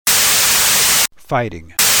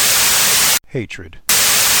fighting, hatred,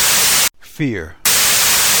 fear.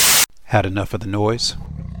 Had enough of the noise?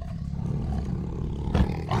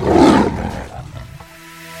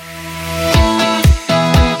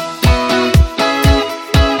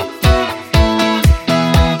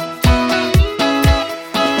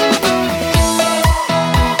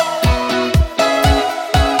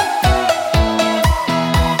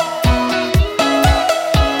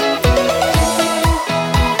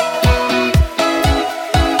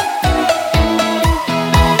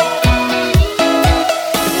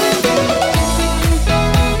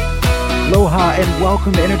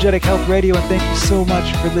 Welcome to Energetic Health Radio, and thank you so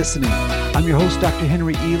much for listening. I'm your host, Dr.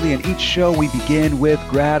 Henry Ely, and each show we begin with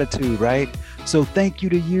gratitude, right? So thank you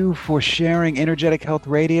to you for sharing Energetic Health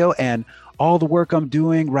Radio and all the work I'm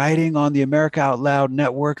doing, writing on the America Out Loud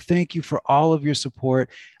network. Thank you for all of your support.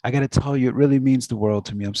 I got to tell you, it really means the world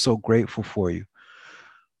to me. I'm so grateful for you.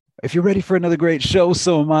 If you're ready for another great show,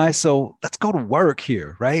 so am I. So let's go to work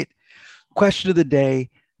here, right? Question of the day.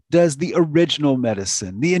 Does the original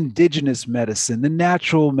medicine, the indigenous medicine, the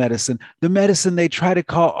natural medicine, the medicine they try to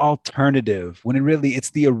call alternative, when really it's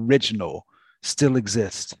the original, still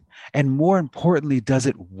exist? And more importantly, does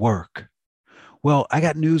it work? Well, I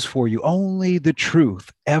got news for you. Only the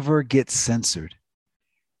truth ever gets censored.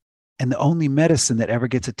 And the only medicine that ever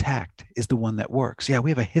gets attacked is the one that works. Yeah,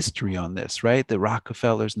 we have a history on this, right? The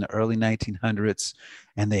Rockefellers in the early 1900s,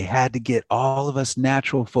 and they had to get all of us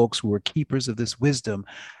natural folks who were keepers of this wisdom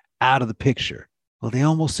out of the picture. Well, they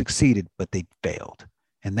almost succeeded, but they failed.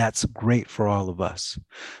 And that's great for all of us.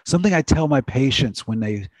 Something I tell my patients when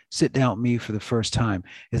they sit down with me for the first time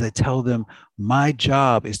is I tell them, my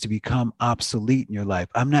job is to become obsolete in your life.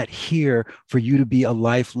 I'm not here for you to be a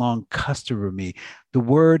lifelong customer of me. The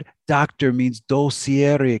word doctor means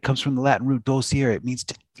docere. It comes from the Latin root docere. It means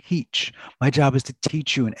to teach. My job is to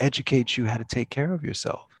teach you and educate you how to take care of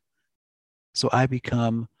yourself. So I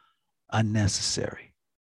become unnecessary.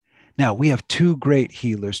 Now, we have two great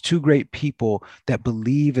healers, two great people that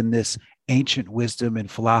believe in this ancient wisdom and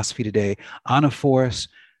philosophy today. Anna Forrest,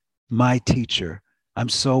 my teacher. I'm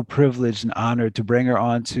so privileged and honored to bring her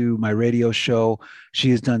onto my radio show.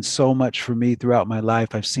 She has done so much for me throughout my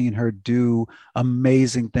life. I've seen her do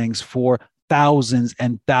amazing things for thousands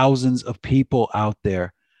and thousands of people out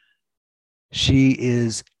there. She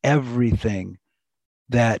is everything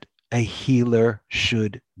that a healer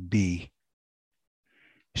should be.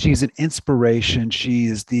 She's an inspiration. She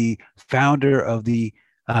is the founder of the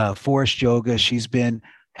Forrest Yoga. She's been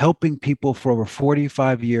helping people for over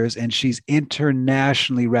 45 years, and she's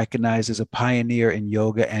internationally recognized as a pioneer in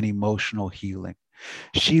yoga and emotional healing.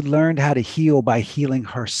 She learned how to heal by healing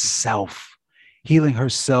herself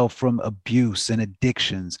from abuse and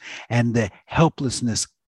addictions and the helplessness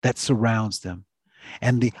that surrounds them,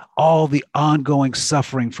 and all the ongoing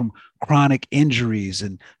suffering from chronic injuries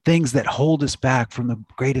and things that hold us back from the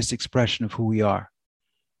greatest expression of who we are.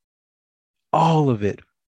 All of it,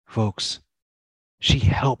 folks, she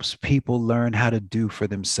helps people learn how to do for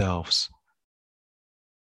themselves.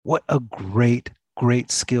 What a great, great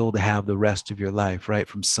skill to have the rest of your life, right?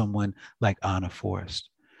 From someone like Anna Forrest.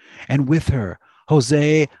 And with her,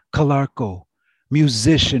 Jose Calarco,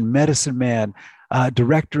 musician, medicine man,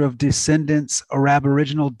 director of Descendants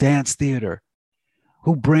Aboriginal Dance Theater,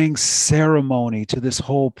 who brings ceremony to this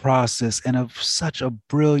whole process and of such a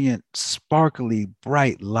brilliant, sparkly,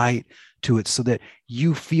 bright light to it so that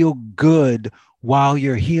you feel good while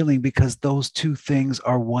you're healing, because those two things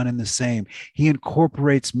are one and the same. He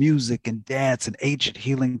incorporates music and dance and ancient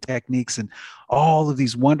healing techniques and all of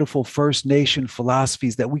these wonderful First Nation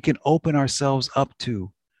philosophies that we can open ourselves up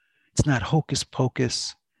to. It's not hocus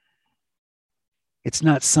pocus. It's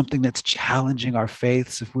not something that's challenging our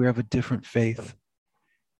faiths if we're of a different faith.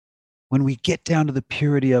 When we get down to the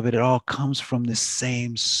purity of it, it all comes from the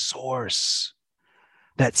same source,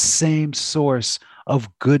 that same source of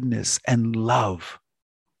goodness and love,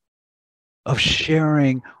 of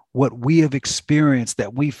sharing what we have experienced,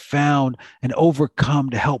 that we found and overcome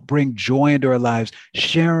to help bring joy into our lives,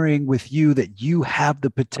 sharing with you that you have the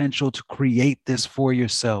potential to create this for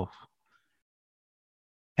yourself,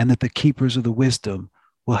 and that the keepers of the wisdom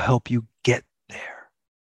will help you get there.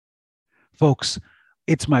 Folks,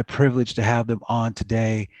 it's my privilege to have them on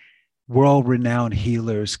today, world-renowned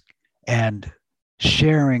healers, and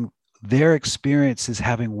sharing their experiences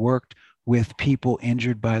having worked with people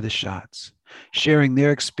injured by the shots, sharing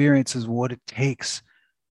their experiences, what it takes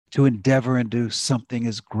to endeavor and do something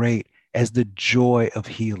as great as the joy of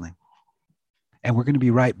healing. And we're going to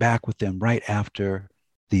be right back with them right after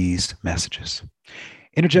these messages.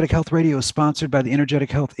 Energetic Health Radio is sponsored by the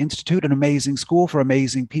Energetic Health Institute, an amazing school for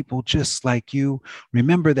amazing people just like you.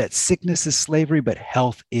 Remember that sickness is slavery, but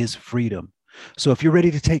health is freedom. So if you're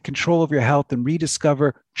ready to take control of your health and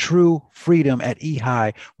rediscover true freedom at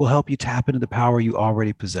EHI, will help you tap into the power you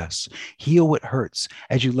already possess. Heal what hurts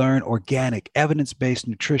as you learn organic, evidence-based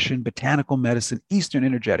nutrition, botanical medicine, Eastern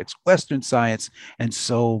energetics, Western science, and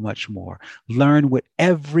so much more. Learn what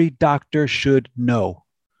every doctor should know.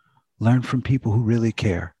 Learn from people who really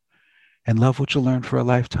care, and love what you'll learn for a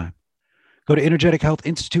lifetime. Go to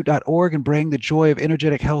energetichealthinstitute.org and bring the joy of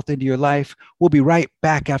energetic health into your life. We'll be right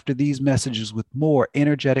back after these messages with more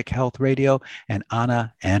Energetic Health Radio and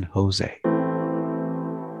Anna and Jose.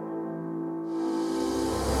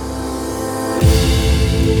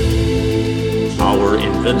 Our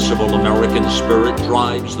invincible American spirit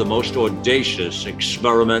drives the most audacious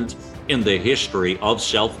experiment in the history of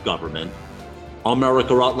self-government.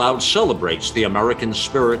 America Out Loud celebrates the American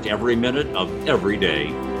spirit every minute of every day.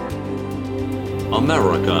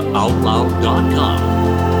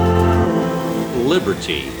 AmericaOutloud.com.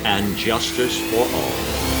 Liberty and justice for all.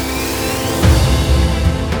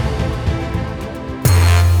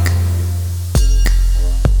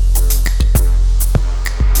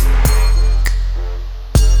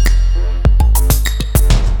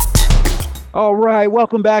 All right,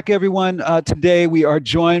 welcome back, everyone. Today we are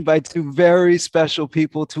joined by two very special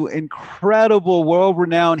people, two incredible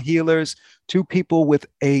world-renowned healers, two people with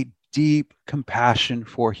a deep compassion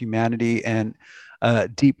for humanity and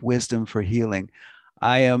deep wisdom for healing.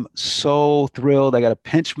 I am so thrilled. I got to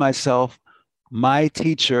pinch myself. My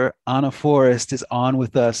teacher, Anna Forrest, is on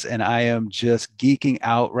with us, and I am just geeking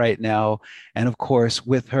out right now. And of course,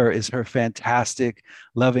 with her is her fantastic,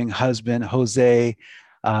 loving husband, Jose.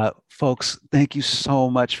 Folks, thank you so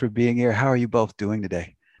much for being here. How are you both doing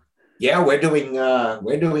today? Yeah, we're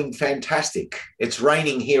doing fantastic. It's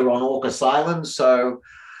raining here on Orcas Island, so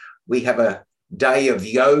we have a day of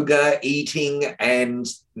yoga, eating, and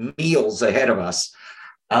meals ahead of us.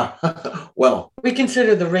 Well, we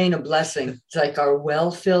consider the rain a blessing. It's like our well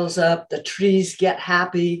fills up, the trees get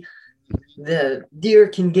happy, the deer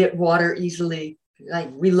can get water easily.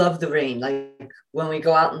 Like, we love the rain. Like, when we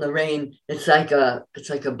go out in the rain, it's like a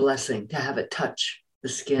blessing to have it touch the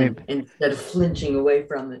skin instead of flinching away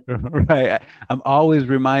from it. Right. I'm always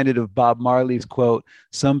reminded of Bob Marley's quote,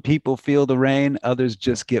 "Some people feel the rain, others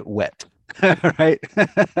just get wet." Right?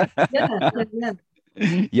 Yeah.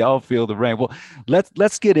 Y'all feel the rain. Well,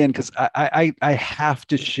 let's get in, because I have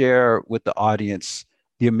to share with the audience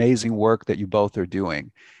the amazing work that you both are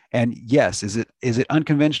doing. And yes, is it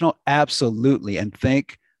unconventional? Absolutely. And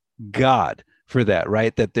thank God for that,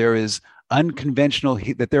 right? That there are unconventional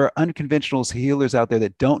healers out there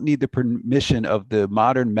that don't need the permission of the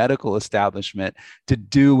modern medical establishment to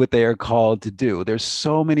do what they are called to do. There's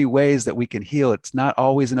so many ways that we can heal. It's not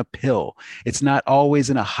always in a pill. It's not always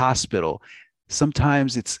in a hospital.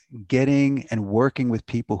 Sometimes it's getting and working with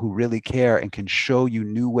people who really care and can show you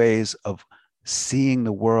new ways of seeing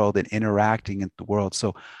the world and interacting in the world.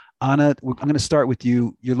 So Anna, I'm going to start with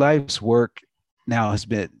you. Your life's work now has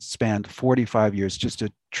been spanned 45 years, just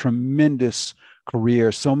a tremendous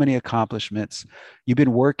career, so many accomplishments. You've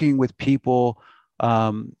been working with people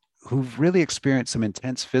who've really experienced some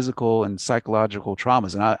intense physical and psychological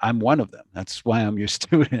traumas. And I'm one of them. That's why I'm your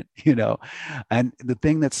student, And the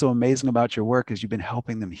thing that's so amazing about your work is you've been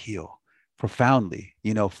helping them heal profoundly,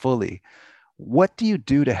 fully. What do you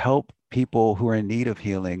do to help people who are in need of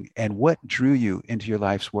healing, and what drew you into your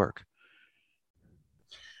life's work?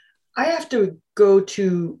 I have to go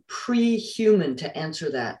to pre-human to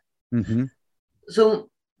answer that. Mm-hmm. So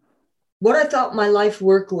what I thought my life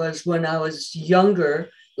work was when I was younger,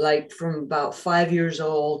 like from about 5 years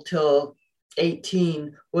old till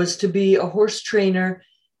 18, was to be a horse trainer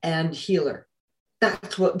and healer.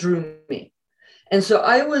 That's what drew me. And so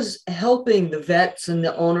I was helping the vets and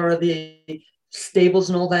the owner of the stables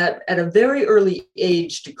and all that at a very early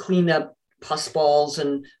age to clean up pus balls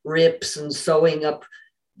and rips and sewing up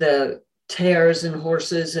the tears in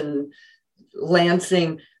horses and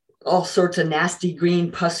lancing all sorts of nasty green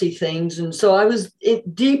pussy things. And so I was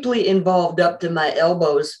deeply involved up to my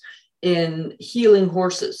elbows in healing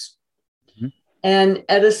horses. Mm-hmm. And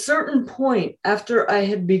at a certain point, after I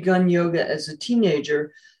had begun yoga as a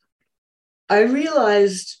teenager, I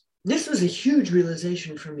realized, this was a huge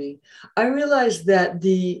realization for me. I realized that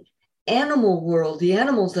the animal world, the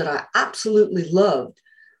animals that I absolutely loved,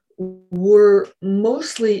 were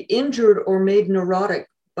mostly injured or made neurotic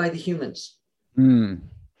by the humans. Mm.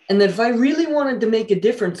 And that if I really wanted to make a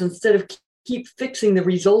difference, instead of keep fixing the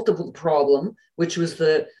result of the problem, which was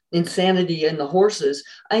the insanity in the horses,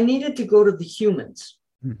 I needed to go to the humans.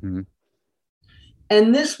 Mm-hmm.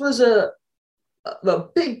 And this was a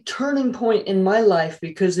big turning point in my life,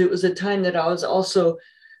 because it was a time that I was also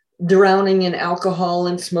drowning in alcohol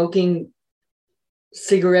and smoking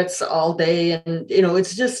cigarettes all day. And,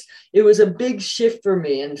 it was a big shift for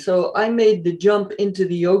me. And so I made the jump into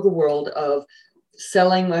the yoga world of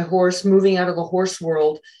selling my horse, moving out of the horse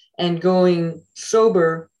world and going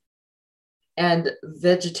sober and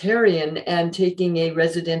vegetarian and taking a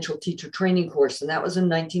residential teacher training course. And that was in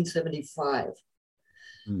 1975.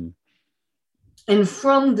 Mm. And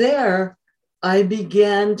from there, I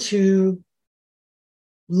began to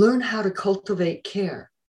learn how to cultivate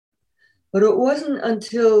care. But it wasn't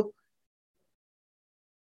until,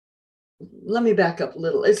 let me back up a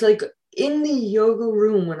little. It's like in the yoga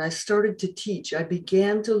room, when I started to teach, I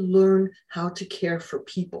began to learn how to care for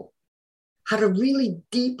people, how to really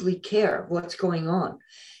deeply care what's going on.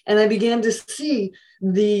 And I began to see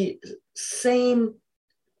the same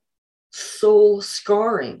soul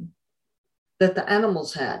scarring that the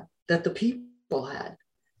animals had, that the people had.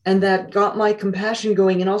 And that got my compassion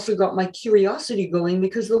going and also got my curiosity going,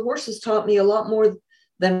 because the horses taught me a lot more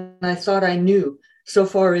than I thought I knew, so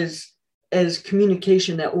far as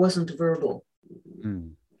communication that wasn't verbal.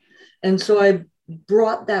 Mm. And so I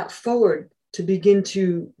brought that forward to begin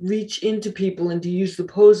to reach into people and to use the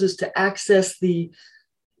poses to access the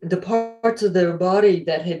parts of their body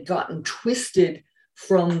that had gotten twisted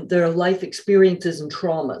from their life experiences and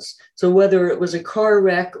traumas. So whether it was a car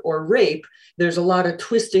wreck or rape, there's a lot of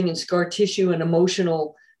twisting and scar tissue and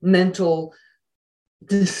emotional, mental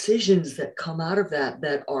decisions that come out of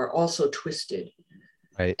that are also twisted.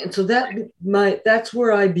 Right. And so that's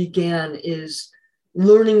where I began, is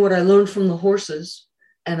learning what I learned from the horses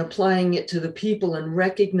and applying it to the people and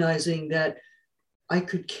recognizing that I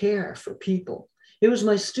could care for people. It was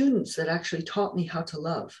my students that actually taught me how to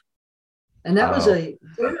love. And that was a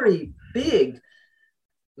very big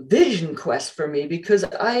vision quest for me, because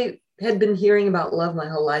I had been hearing about love my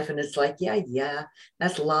whole life. And it's like, yeah,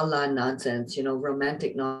 that's la nonsense,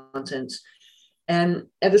 romantic nonsense. And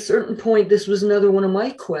at a certain point, this was another one of my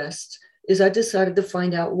quests, is I decided to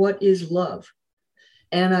find out what is love.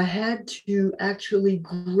 And I had to actually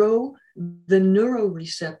grow the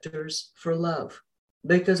neuroreceptors for love,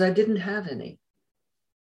 because I didn't have any.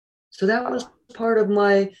 So that was part of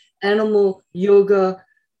my animal yoga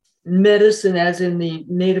medicine, as in the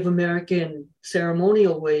Native American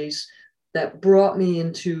ceremonial ways, that brought me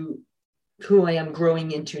into who I am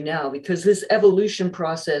growing into now. Because this evolution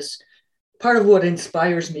process, part of what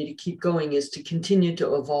inspires me to keep going is to continue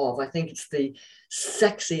to evolve. I think it's the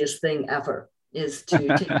sexiest thing ever, is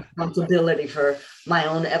to take responsibility for my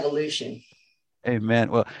own evolution.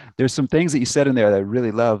 Amen. Well, there's some things that you said in there that I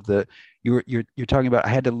really love. You're talking about, I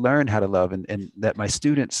had to learn how to love, and that my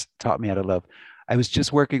students taught me how to love. I was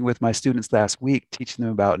just working with my students last week, teaching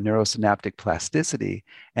them about neurosynaptic plasticity,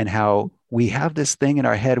 and how we have this thing in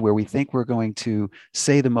our head where we think we're going to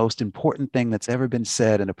say the most important thing that's ever been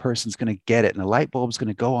said, and a person's going to get it, and a light bulb's going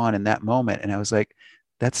to go on in that moment. And I was like,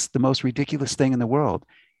 that's the most ridiculous thing in the world.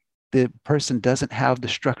 The person doesn't have the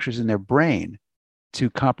structures in their brain to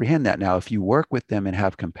comprehend that. Now, if you work with them and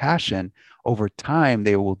have compassion, over time,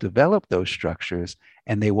 they will develop those structures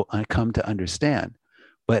and they will come to understand.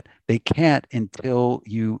 But they can't until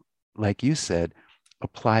you, like you said,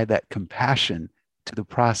 apply that compassion to the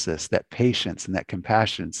process, that patience and that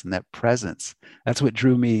compassion and that presence. That's what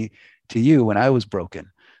drew me to you when I was broken.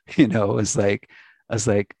 It was like, I was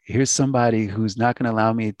like, here's somebody who's not going to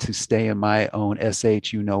allow me to stay in my own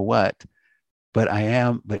SH,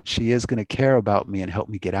 but she is going to care about me and help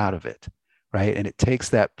me get out of it. Right. And it takes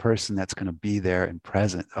that person that's going to be there and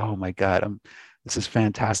present. Oh my God. This is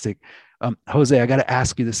fantastic. Jose, I got to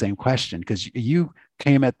ask you the same question, because you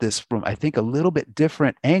came at this from, I think, a little bit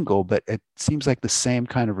different angle, but it seems like the same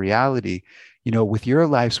kind of reality, with your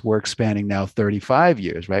life's work spanning now 35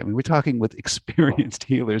 years, right? I mean, we're talking with experienced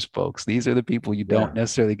healers, folks. These are the people you don't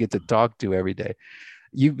necessarily get to talk to every day.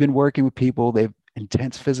 You've been working with people, they've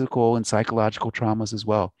intense physical and psychological traumas as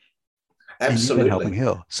well. Absolutely. And you've been helping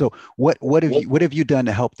heal. So what have you done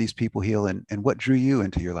to help these people heal, and what drew you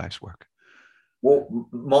into your life's work? Well,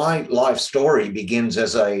 my life story begins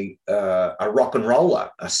as a rock and roller,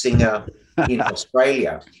 a singer in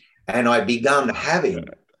Australia. And I began having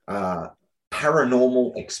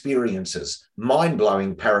paranormal experiences,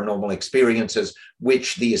 mind-blowing paranormal experiences,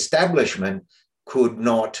 which the establishment could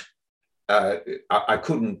not, I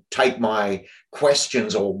couldn't take my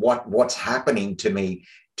questions or what's happening to me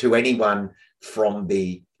to anyone from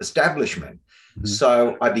the establishment. Mm-hmm.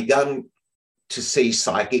 So I began to see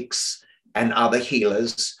psychics and other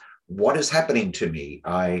healers. What is happening to me?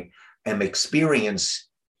 I am experiencing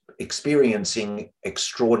experiencing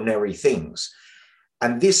extraordinary things.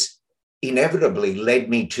 And this inevitably led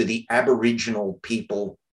me to the Aboriginal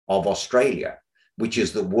people of Australia, which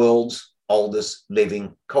is the world's oldest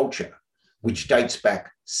living culture, which dates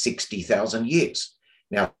back 60,000 years.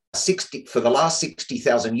 Now, for the last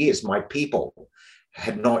 60,000 years, my people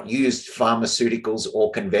had not used pharmaceuticals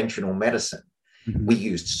or conventional medicine. Mm-hmm. We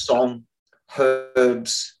used song,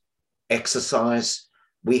 herbs, exercise.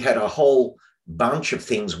 We had a whole bunch of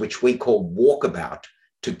things which we called walkabout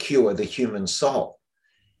to cure the human soul.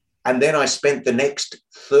 And then I spent the next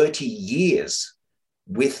 30 years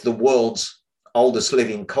with the world's oldest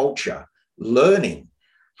living culture, learning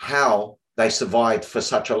how they survived for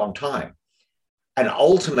such a long time. And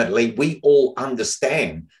ultimately, we all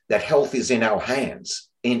understand that health is in our hands,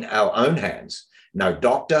 in our own hands. No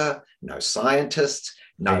doctor, no scientist,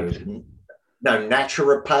 no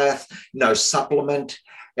naturopath, no supplement.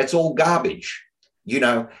 It's all garbage. You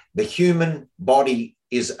know, the human body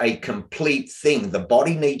is a complete thing. The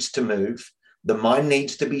body needs to move. The mind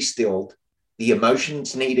needs to be stilled. The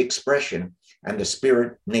emotions need expression, and the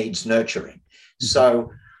spirit needs nurturing. Mm-hmm.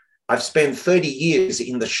 So I've spent 30 years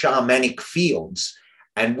in the shamanic fields,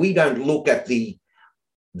 and we don't look at we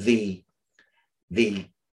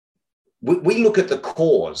look at the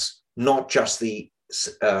cause, not just the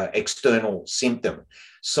external symptom.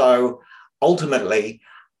 So ultimately,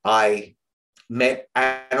 I met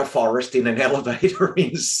Anna Forrest in an elevator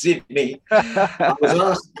in Sydney. I was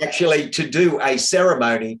asked actually to do a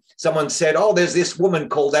ceremony. Someone said, "Oh, there's this woman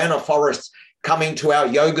called Anna Forrest coming to our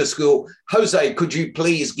yoga school. Jose, could you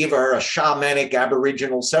please give her a shamanic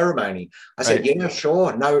Aboriginal ceremony?" I said, "Yeah,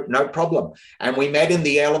 sure, no problem." And we met in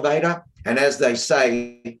the elevator, and as they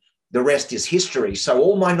say, the rest is history. So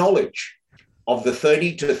all my knowledge of the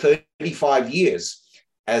 30 to 35 years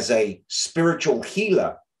as a spiritual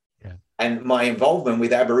healer and my involvement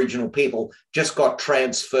with Aboriginal people just got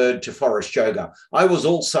transferred to Forest Yoga. I was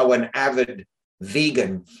also an avid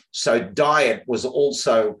vegan, so diet was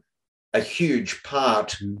also a huge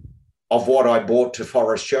part of what I brought to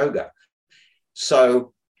Forest Yoga.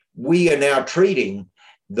 So we are now treating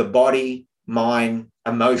the body, mind,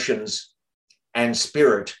 emotions, and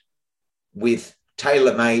spirit with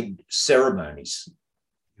tailor-made ceremonies.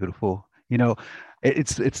 Beautiful. You know,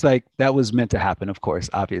 it's like that was meant to happen, of course,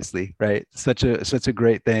 obviously, right? Such a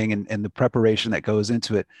great thing, and the preparation that goes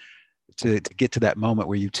into it to get to that moment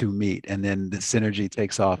where you two meet and then the synergy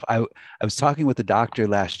takes off. I was talking with the doctor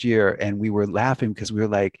last year, and we were laughing because we were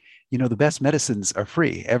like, you know, the best medicines are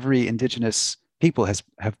free. Every indigenous people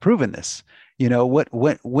have proven this. You know,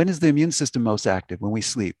 when is the immune system most active? When we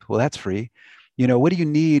sleep. Well, that's free. You know, what do you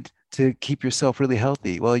need to keep yourself really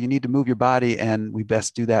healthy? Well, you need to move your body, and we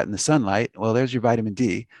best do that in the sunlight. Well, there's your vitamin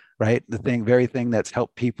D, right? The very thing that's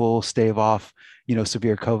helped people stave off, you know,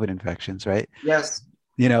 severe COVID infections, right? Yes.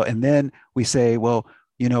 You know, and then we say, well,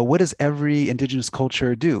 you know, what does every indigenous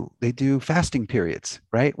culture do? They do fasting periods,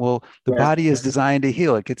 right? Well, the body is designed to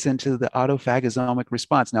heal. It gets into the autophagosomic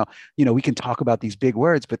response. Now, you know, we can talk about these big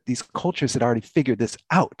words, but these cultures had already figured this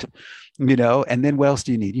out, you know. And then what else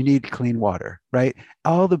do you need? You need clean water, right?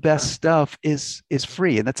 All the best stuff is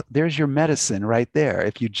free. And there's your medicine right there,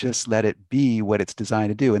 if you just let it be what it's designed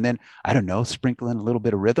to do. And then, I don't know, sprinkle in a little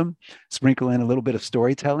bit of rhythm, sprinkle in a little bit of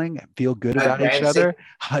storytelling, feel good about each other,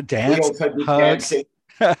 dance, hug.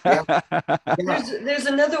 Yeah. There's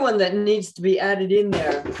another one that needs to be added in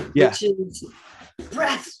there, which is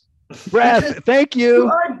breath. Thank you.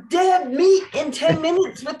 You are dead meat in 10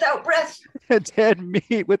 minutes without breath. Dead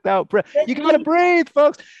meat without breath. You gotta breathe,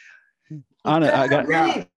 folks. Anna, I got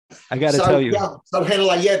to tell you. Yeah. So,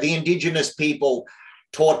 Henla, the indigenous people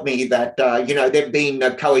taught me that you know, they've been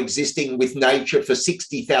coexisting with nature for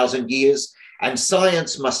 60,000 years, and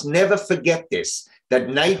science must never forget this: that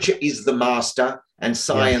nature is the master and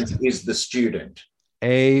science is the student.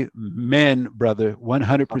 Amen, brother.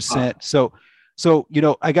 100%. So, you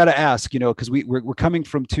know, I got to ask, you know, because we're coming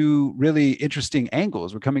from two really interesting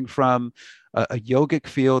angles. We're coming from a yogic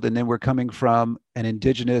field, and then we're coming from an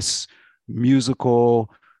indigenous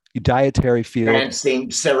musical dietary field.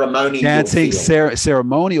 Dancing ceremonial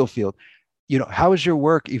field. You know, how has your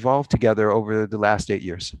work evolved together over the last 8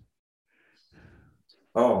 years?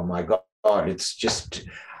 Oh my God. It's just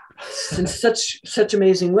in such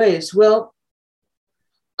amazing ways. Well,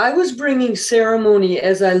 I was bringing ceremony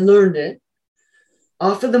as I learned it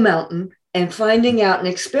off of the mountain and finding out and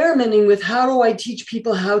experimenting with how do I teach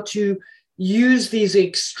people how to use these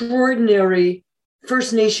extraordinary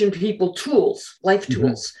First Nation people tools, life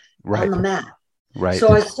tools on the mat. Right.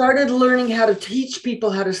 So I started learning how to teach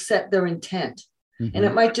people how to set their intent. And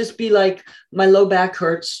it might just be like, my low back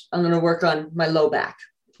hurts. I'm going to work on my low back.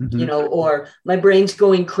 you know, or my brain's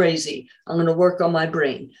going crazy, I'm going to work on my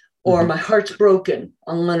brain, or my heart's broken,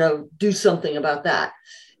 I'm going to do something about that.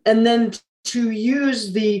 And then to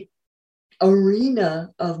use the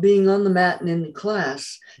arena of being on the mat and in the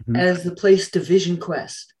class as the place to vision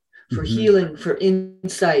quest for healing, for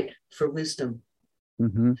insight, for wisdom.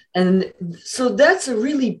 And so that's a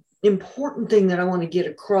really important thing that I want to get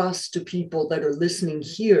across to people that are listening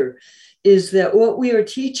here, is that what we are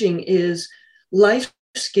teaching is life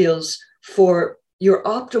skills for your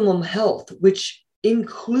optimum health, which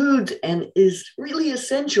includes and is really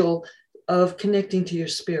essential of connecting to your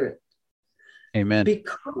spirit. Amen.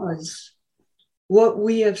 Because what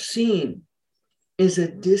we have seen is a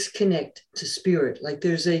disconnect to spirit. Like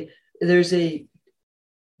there's a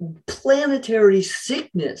planetary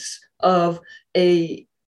sickness of a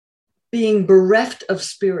being bereft of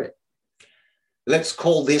spirit. Let's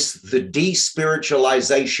call this the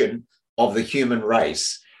despiritualization of the human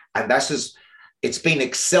race. And it's been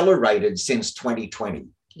accelerated since 2020.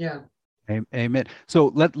 Yeah. Amen.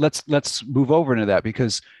 So let's move over into that,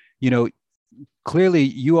 because, you know, clearly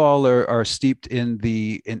you all are steeped in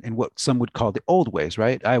what some would call the old ways,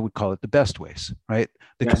 right? I would call it the best ways, right?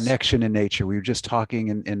 The connection in nature. We were just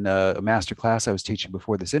talking in a master class I was teaching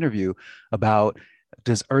before this interview about,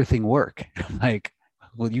 does earthing work? Like,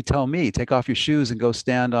 well, you tell me, take off your shoes and go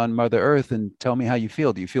stand on Mother Earth and tell me how you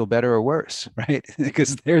feel. Do you feel better or worse? Right?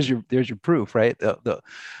 Because there's your proof, right?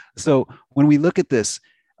 So when we look at this,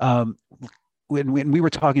 when we were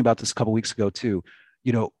talking about this a couple of weeks ago too,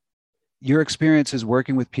 you know, your experiences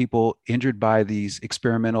working with people injured by these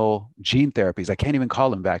experimental gene therapies. I can't even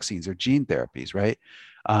call them vaccines or gene therapies, right?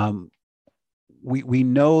 We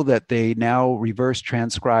know that they now reverse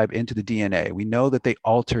transcribe into the DNA. We know that they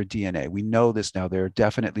alter DNA. We know this now. They're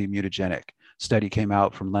definitely mutagenic. Study came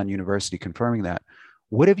out from Lund University confirming that.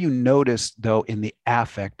 What have you noticed, though, in the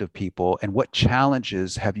affect of people, and what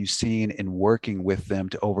challenges have you seen in working with them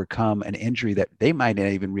to overcome an injury that they might not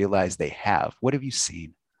even realize they have? What have you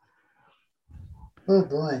seen? Oh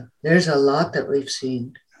boy, there's a lot that we've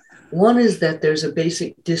seen. One is that there's a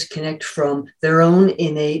basic disconnect from their own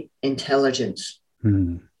innate intelligence.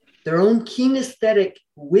 Their own kinesthetic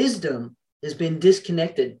wisdom has been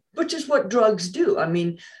disconnected, which is what drugs do. I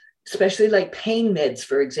mean, especially like pain meds,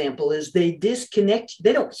 for example, is they disconnect.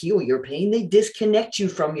 They don't heal your pain. They disconnect you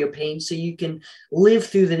from your pain so you can live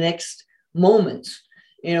through the next moments,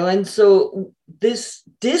 you know. And so this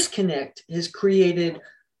disconnect has created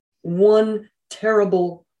one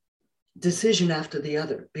terrible decision after the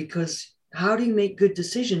other, because how do you make good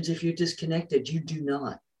decisions if you're disconnected? You do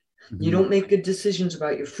not. You don't make good decisions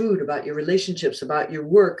about your food, about your relationships, about your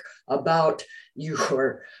work, about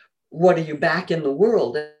your what are you back in the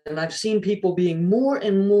world. And I've seen people being more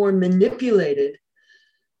and more manipulated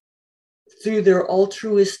through their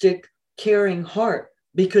altruistic, caring heart,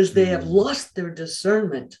 because they have lost their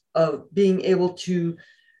discernment of being able to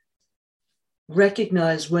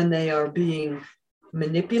recognize when they are being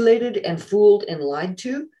manipulated and fooled and lied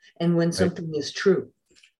to, and when something is true.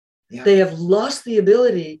 Yeah. They have lost the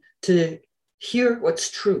ability to hear what's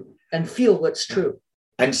true and feel what's true.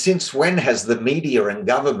 And since when has the media and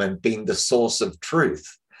government been the source of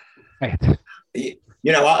truth? Right. You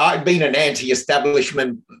know, I've been an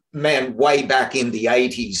anti-establishment man way back in the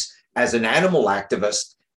 80s as an animal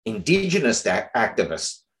activist, indigenous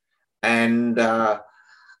activist. And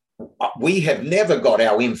we have never got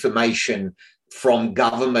our information from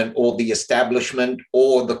government or the establishment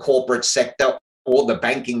or the corporate sector or the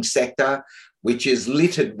banking sector, which is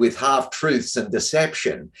littered with half-truths and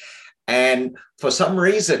deception. And for some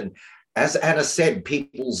reason, as Anna said,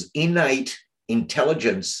 people's innate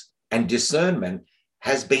intelligence and discernment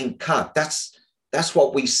has been cut. That's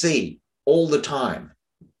what we see all the time.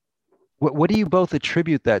 What do you both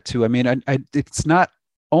attribute that to? I mean, it's not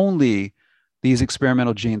only these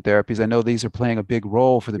experimental gene therapies. I know these are playing a big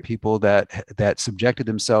role for the people that subjected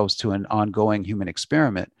themselves to an ongoing human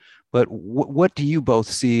experiment. But what do you both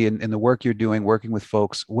see in the work you're doing, working with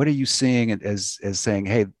folks? What are you seeing as saying,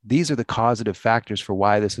 hey, these are the causative factors for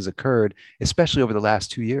why this has occurred, especially over the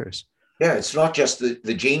last 2 years? Yeah, it's not just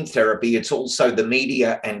the gene therapy. It's also the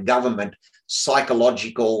media and government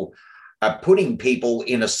psychological, putting people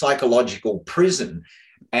in a psychological prison.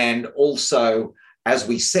 And also, as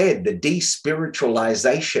we said, the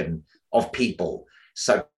despiritualization of people.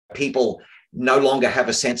 So people no longer have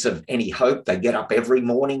a sense of any hope. They get up every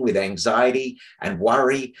morning with anxiety and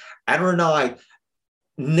worry. Anna and I,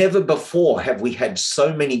 never before have we had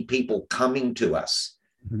so many people coming to us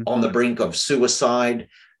on the brink of suicide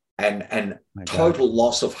and total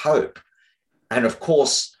loss of hope. And of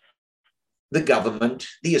course, the government,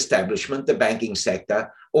 the establishment, the banking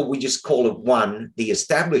sector, or we just call it one, the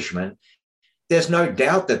establishment, there's no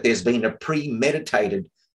doubt that there's been a premeditated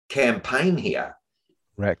campaign here.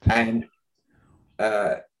 Correct. And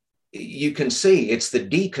you can see it's the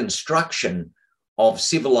deconstruction of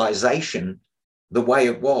civilization the way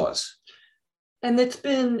it was. And it's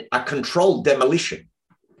been a controlled demolition.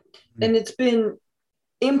 And it's been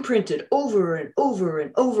imprinted over and over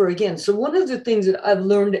and over again. So one of the things that I've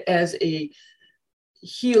learned as a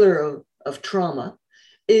healer of trauma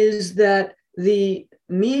is that the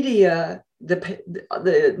media,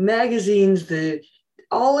 the magazines,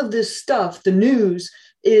 all of this stuff, the news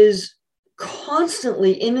is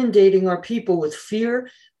constantly inundating our people with fear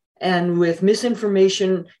and with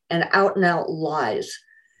misinformation and out lies.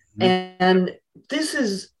 And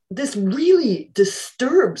this really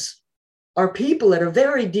disturbs our people at a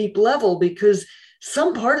very deep level, because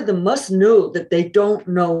some part of them must know that they don't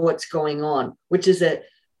know what's going on, which is a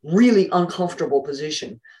really uncomfortable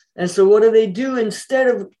position. And so what do? Instead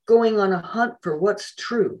of going on a hunt for what's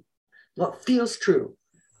true, what feels true,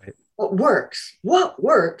 right, what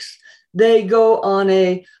works, they go on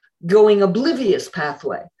a going oblivious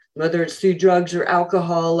pathway, whether it's through drugs or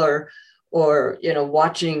alcohol or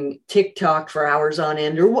watching TikTok for hours on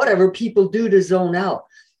end or whatever people do to zone out.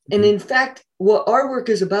 And in fact, what our work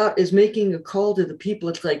is about is making a call to the people.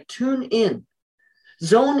 It's like, tune in,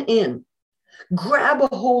 zone in, grab a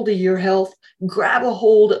hold of your health, grab a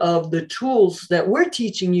hold of the tools that we're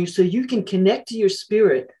teaching you so you can connect to your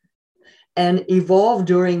spirit and evolve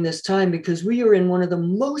during this time, because we are in one of the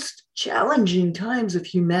most challenging times of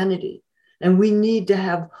humanity. And we need to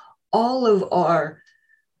have all of our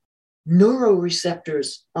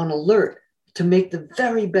neuroreceptors on alert to make the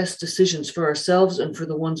very best decisions for ourselves and for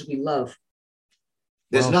the ones we love.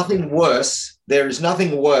 There is nothing worse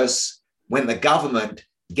when the government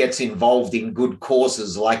gets involved in good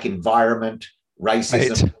causes like environment,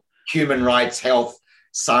 racism, right, human rights, health,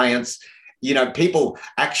 science. People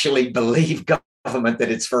actually believe government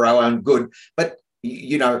that it's for our own good. But,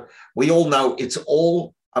 we all know it's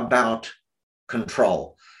all about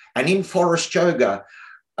control. And in Forest Yoga,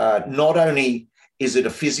 not only is it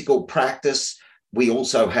a physical practice, we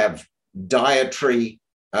also have dietary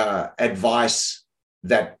advice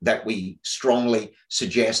that we strongly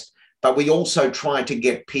suggest, but we also try to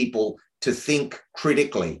get people to think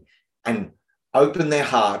critically and open their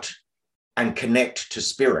heart and connect to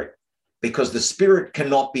spirit, because the spirit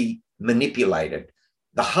cannot be manipulated.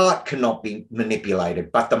 The heart cannot be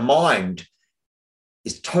manipulated, but the mind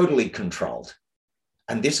is totally controlled.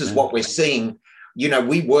 And this is what we're seeing.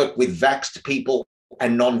 We work with vaxxed people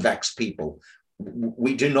and non-vaxxed people.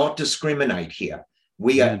 We do not discriminate here.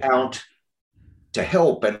 We are out to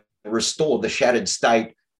help and restore the shattered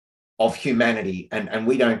state of humanity. And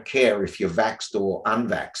we don't care if you're vaxxed or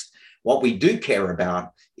unvaxxed. What we do care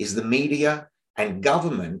about is the media and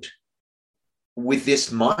government with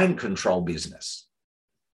this mind control business.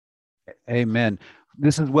 Amen.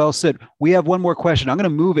 This is well said. We have one more question. I'm going to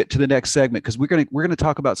move it to the next segment because we're going to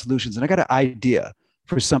talk about solutions. And I got an idea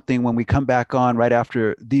for something when we come back on right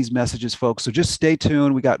after these messages, folks. So just stay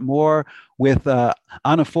tuned. We got more with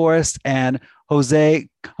Anna Forrest and Jose.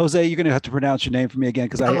 Jose, you're going to have to pronounce your name for me again,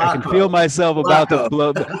 because I can feel myself about to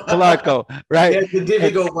blow. Polanco, right? It's a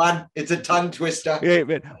difficult one. It's a tongue twister. Yeah,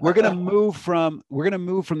 but we're going to move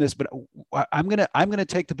from this, but I'm going to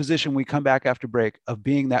take the position when we come back after break of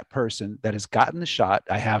being that person that has gotten the shot.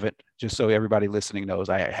 I haven't, just so everybody listening knows,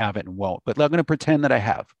 I haven't and won't, but I'm going to pretend that I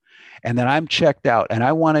have. And then I'm checked out, and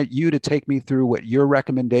I wanted you to take me through what your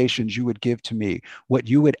recommendations you would give to me, what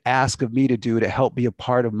you would ask of me to do to help be a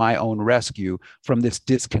part of my own rescue from this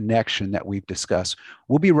disconnection that we've discussed.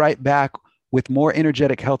 We'll be right back with more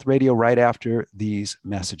Energetic Health Radio right after these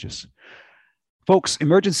messages. Folks,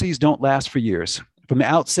 emergencies don't last for years. From the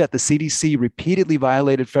outset, the CDC repeatedly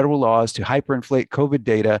violated federal laws to hyperinflate COVID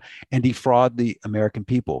data and defraud the American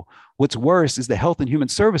people. What's worse is the Health and Human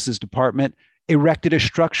Services Department erected a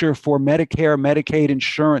structure for Medicare, Medicaid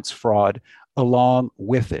insurance fraud along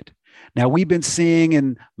with it. Now, we've been seeing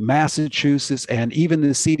in Massachusetts, and even the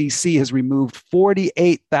CDC has removed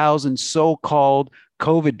 48,000 so-called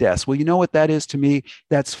COVID deaths. Well, you know what that is to me?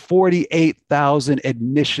 That's 48,000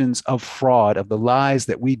 admissions of fraud, of the lies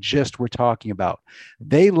that we just were talking about.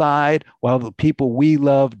 They lied while the people we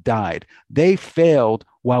love died. They failed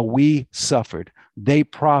while we suffered. They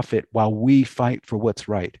profit while we fight for what's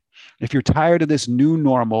right. If you're tired of this new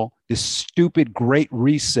normal, this stupid great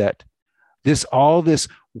reset, all this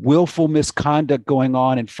willful misconduct going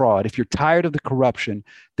on and fraud, if you're tired of the corruption,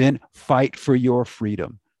 then fight for your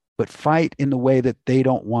freedom. But fight in the way that they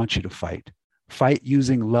don't want you to fight. Fight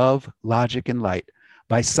using love, logic, and light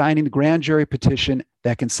by signing the grand jury petition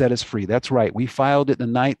that can set us free. That's right. We filed it in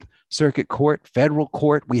the Ninth Circuit Court, federal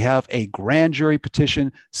court. We have a grand jury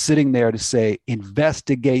petition sitting there to say,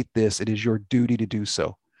 investigate this. It is your duty to do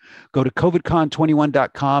so. Go to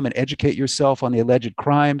covidcon21.com and educate yourself on the alleged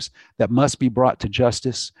crimes that must be brought to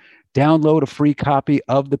justice. Download a free copy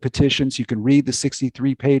of the petition so you can read the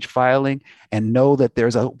 63-page filing and know that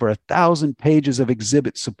there's over 1,000 pages of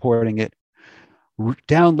exhibits supporting it.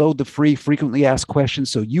 Download the free frequently asked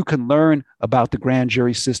questions so you can learn about the grand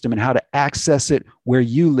jury system and how to access it where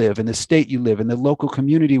you live, in the state you live, in the local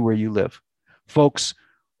community where you live. Folks,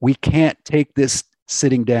 we can't take this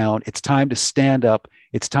sitting down. It's time to stand up.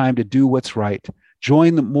 It's time to do what's right.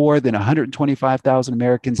 Join the more than 125,000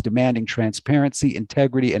 Americans demanding transparency,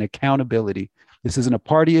 integrity, and accountability. This isn't a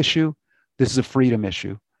party issue. This is a freedom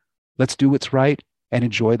issue. Let's do what's right and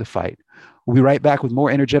enjoy the fight. We'll be right back with more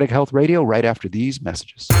Energetic Health Radio right after these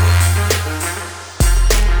messages.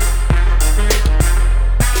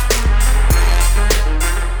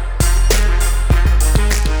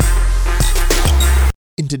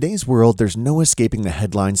 In today's world, there's no escaping the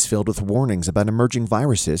headlines filled with warnings about emerging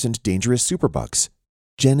viruses and dangerous superbugs.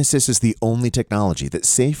 Genesis is the only technology that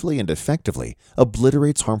safely and effectively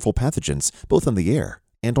obliterates harmful pathogens both on the air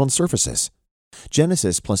and on surfaces.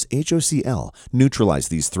 Genesis plus HOCl neutralize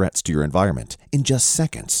these threats to your environment in just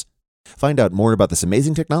seconds. Find out more about this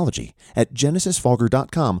amazing technology at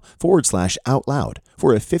genesisfogger.com/outloud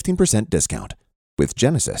for a 15% discount. With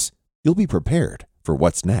Genesis, you'll be prepared for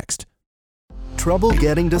what's next. Trouble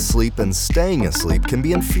getting to sleep and staying asleep can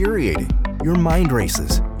be infuriating. Your mind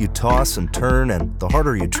races. You toss and turn, and the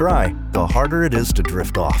harder you try, the harder it is to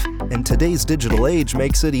drift off. And today's digital age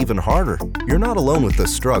makes it even harder. You're not alone with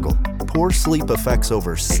this struggle. Poor sleep affects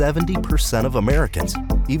over 70% of Americans.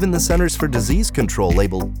 Even the Centers for Disease Control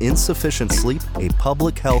labeled insufficient sleep a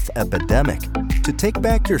public health epidemic. To take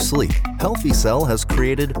back your sleep, Healthy Cell has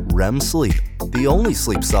created REM Sleep, the only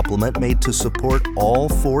sleep supplement made to support all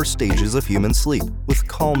 4 stages of human sleep, with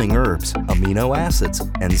calming herbs, amino acids,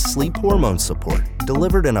 and sleep hormone support,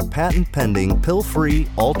 delivered in a patent-pending, pill-free,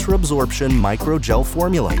 ultra-absorption microgel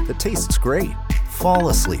formula that tastes great. Fall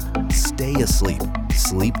asleep, stay asleep,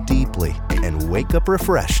 sleep deeply, and wake up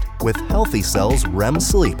refreshed with Healthy Cell's REM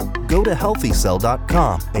Sleep. Go to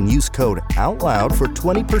healthycell.com and use code OUTLOUD for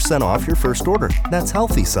 20% off your first order. That's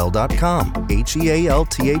healthycell.com,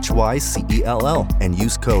 HEALTHYCELL, and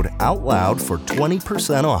use code OUTLOUD for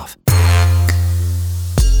 20% off.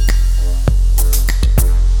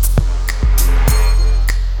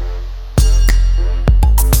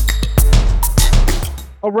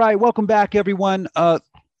 All right, welcome back, everyone.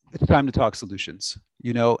 It's time to talk solutions,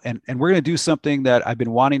 and we're going to do something that I've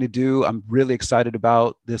been wanting to do. I'm really excited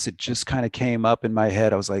about this. It just kind of came up in my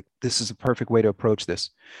head. I was like, this is a perfect way to approach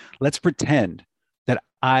this. Let's pretend that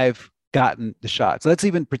I've gotten the shots. Let's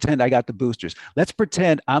even pretend I got the boosters. Let's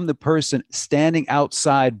pretend I'm the person standing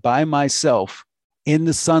outside by myself in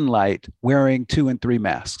the sunlight wearing 2 and 3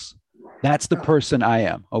 masks. That's the person I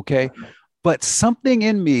am, okay? But something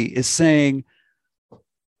in me is saying,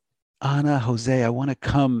 Ana, Jose, I want to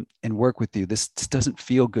come and work with you. This doesn't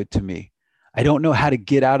feel good to me. I don't know how to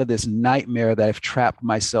get out of this nightmare that I've trapped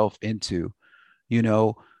myself into.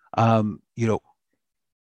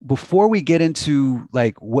 Before we get into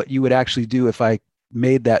like what you would actually do if I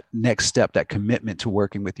made that next step, that commitment to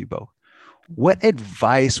working with you both, what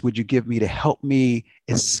advice would you give me to help me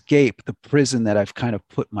escape the prison that I've kind of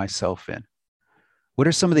put myself in? What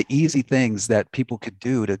are some of the easy things that people could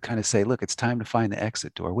do to kind of say, look, it's time to find the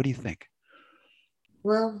exit door? What do you think?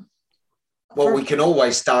 Well, we can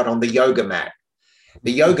always start on the yoga mat.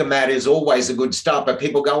 The yoga mat is always a good start, but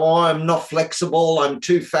people go, oh, I'm not flexible. I'm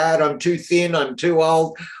too fat. I'm too thin. I'm too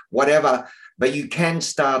old, whatever. But you can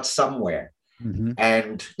start somewhere. Mm-hmm.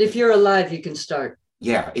 And if you're alive, you can start.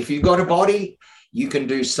 Yeah. If you've got a body, you can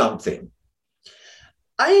do something.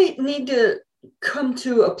 I need to come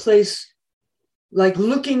to a place like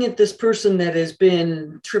looking at this person that has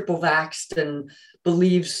been triple vaxxed and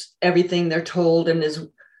believes everything they're told and is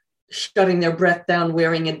shutting their breath down,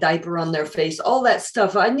 wearing a diaper on their face, all that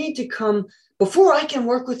stuff. I need to come, before I can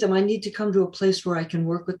work with them, I need to come to a place where I can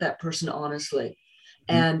work with that person honestly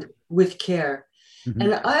and with care. Mm-hmm.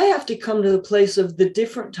 And I have to come to the place of the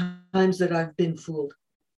different times that I've been fooled.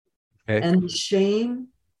 Okay. And the shame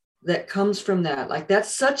that comes from that. Like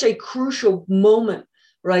that's such a crucial moment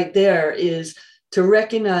right there, is to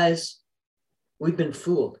recognize we've been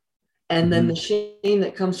fooled. And then the shame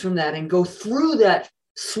that comes from that, and go through that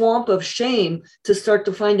swamp of shame to start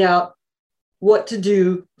to find out what to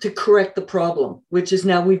do to correct the problem, which is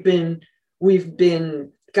now we've been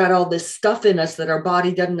got all this stuff in us that our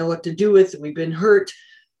body doesn't know what to do with. We've been hurt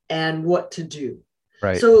and what to do.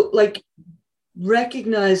 Right. So like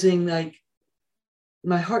recognizing like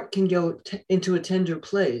my heart can go into a tender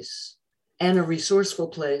place and a resourceful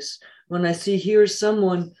place when I see here's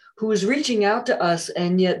someone who is reaching out to us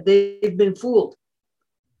and yet they've been fooled,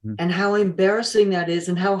 and how embarrassing that is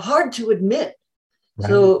and how hard to admit. Right.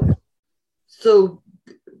 So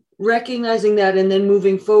recognizing that and then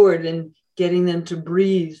moving forward and getting them to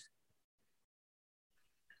breathe,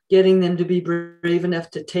 getting them to be brave enough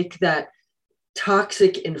to take that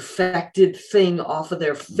toxic infected thing off of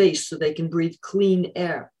their face so they can breathe clean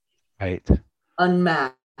air. Right.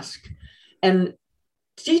 Unmask. And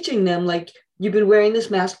teaching them, like, you've been wearing this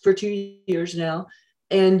mask for 2 years now,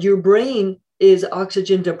 and your brain is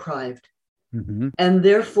oxygen deprived. Mm-hmm. And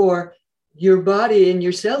therefore, your body and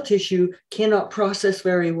your cell tissue cannot process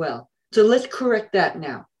very well. So let's correct that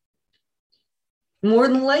now. More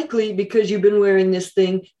than likely, because you've been wearing this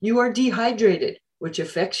thing, you are dehydrated, which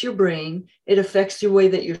affects your brain. It affects the way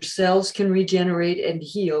that your cells can regenerate and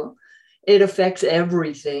heal. It affects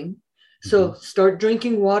everything. So start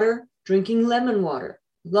drinking water, drinking lemon water,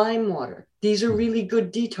 lime water. These are really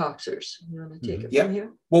good detoxers. You want to take it from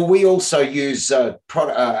here? Well, we also use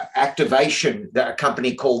Activation, a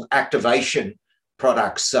company called Activation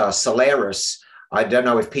Products, Solaris. I don't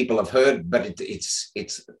know if people have heard, but it's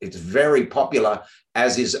very popular,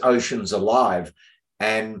 as is Oceans Alive.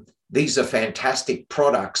 And these are fantastic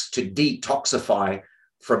products to detoxify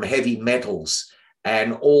from heavy metals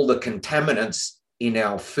and all the contaminants in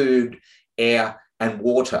our food, air, and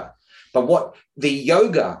water. But what the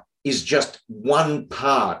yoga is just one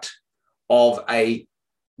part of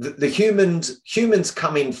the humans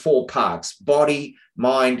come in 4 parts: body,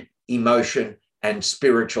 mind, emotion, and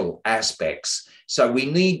spiritual aspects. So we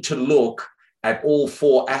need to look at all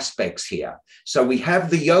 4 aspects here. So we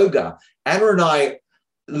have the yoga. Anna and I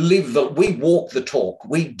we walk the talk.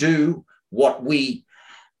 We do what we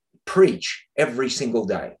preach every single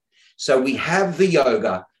day. So we have the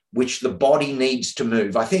yoga, which the body needs to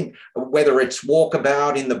move. I think whether it's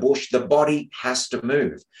walkabout in the bush, the body has to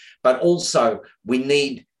move. But also we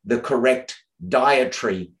need the correct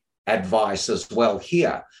dietary advice as well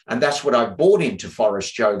here. And that's what I bought into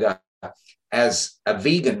Forest Yoga as a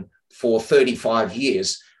vegan for 35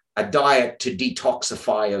 years, a diet to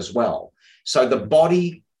detoxify as well. So the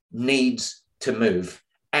body needs to move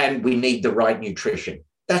and we need the right nutrition.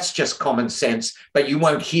 That's just common sense, but you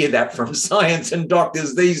won't hear that from science and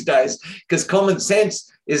doctors these days because common sense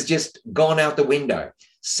is just gone out the window.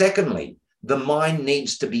 Secondly, the mind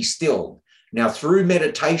needs to be stilled. Now, through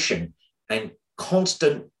meditation and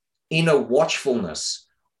constant inner watchfulness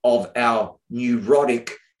of our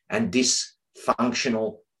neurotic and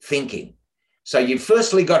dysfunctional thinking. So you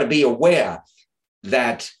firstly got to be aware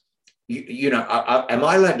that, am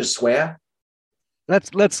I allowed to swear?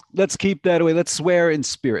 Let's keep that away. Let's swear in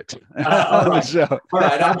spirit. All right. All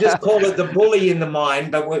right. I'll just call it the bully in the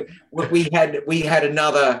mind, but we had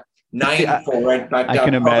another name for it. But I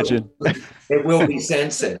can imagine it will be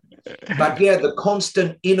censored. But yeah, the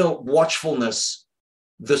constant inner watchfulness,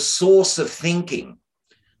 the source of thinking,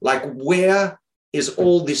 like where is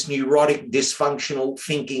all this neurotic, dysfunctional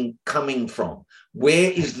thinking coming from?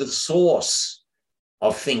 Where is the source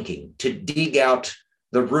of thinking? To dig out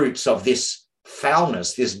the roots of this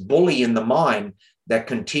foulness, this bully in the mind that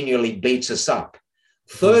continually beats us up.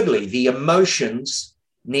 Thirdly, the emotions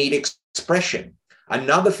need expression.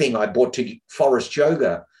 Another thing I brought to Forest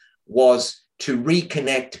Yoga was to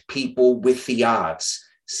reconnect people with the arts,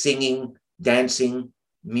 singing, dancing,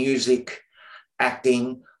 music,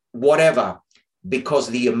 acting, whatever, because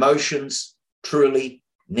the emotions truly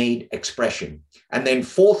need expression. And then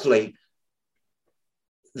fourthly,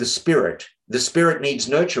 the spirit. The spirit needs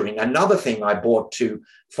nurturing. Another thing I brought to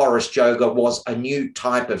Forest Yoga was a new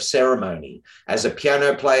type of ceremony. As a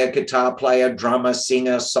piano player, guitar player, drummer,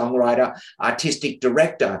 singer, songwriter, artistic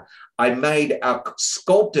director, I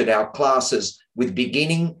sculpted our classes with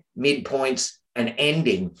beginning, midpoints, and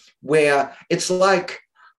ending, where it's like,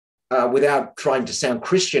 without trying to sound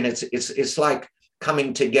Christian, it's like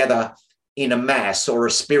coming together in a mass or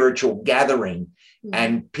a spiritual gathering,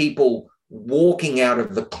 and people walking out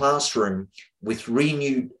of the classroom with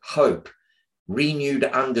renewed hope, renewed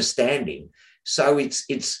understanding. So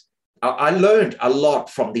I learned a lot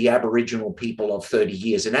from the Aboriginal people of 30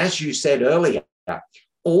 years. And as you said earlier,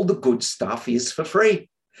 all the good stuff is for free.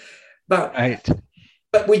 But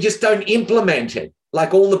we just don't implement it.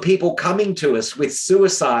 Like all the people coming to us with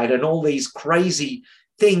suicide and all these crazy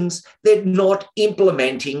things, they're not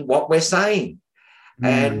implementing what we're saying.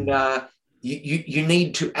 And you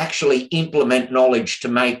need to actually implement knowledge to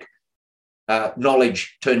make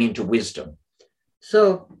knowledge turn into wisdom.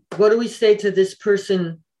 So what do we say to this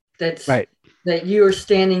person that's Right. that you're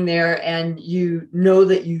standing there and you know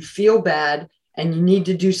that you feel bad and you need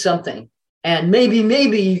to do something? And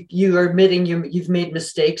maybe you are admitting you've made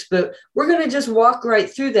mistakes, but we're going to just walk right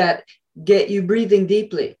through that, get you breathing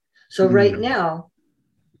deeply. So right now,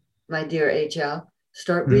 my dear HL,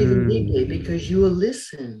 start breathing deeply, because you will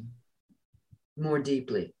listen more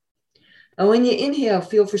deeply. And when you inhale,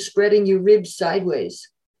 feel for spreading your ribs sideways.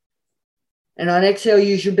 And on exhale,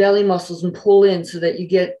 use your belly muscles and pull in so that you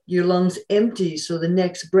get your lungs empty, so the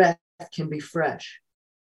next breath can be fresh.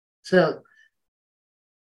 So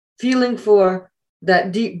feeling for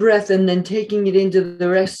that deep breath and then taking it into the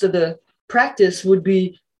rest of the practice would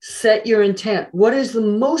be, set your intent. What is the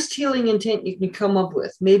most healing intent you can come up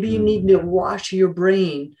with? Maybe you need to wash your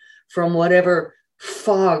brain from whatever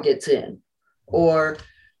fog it's in, or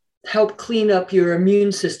help clean up your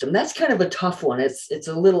immune system. That's kind of a tough one. It's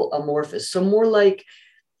a little amorphous. So more like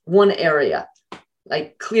one area,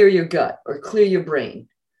 like clear your gut or clear your brain.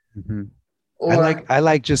 Or I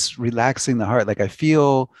like just relaxing the heart. Like I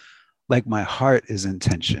feel like my heart is in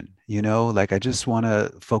tension, like I just want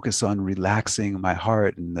to focus on relaxing my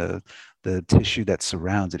heart and the tissue that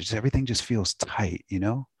surrounds it. Everything just feels tight,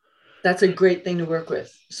 That's a great thing to work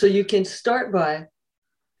with. So you can start by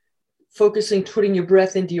focusing, putting your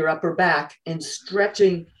breath into your upper back and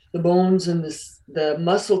stretching the bones and the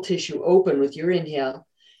muscle tissue open with your inhale.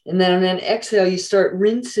 And then on an exhale, you start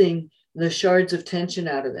rinsing the shards of tension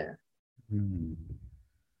out of there.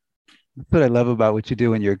 That's what I love about what you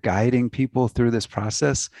do when you're guiding people through this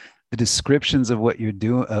process. The descriptions of what you're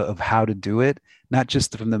doing, of how to do it, not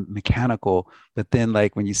just from the mechanical, but then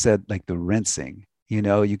like when you said like the rinsing,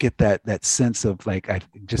 you get that sense of like, I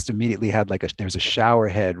just immediately had like there's a shower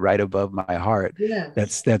head right above my heart.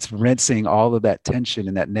 Yes. That's rinsing all of that tension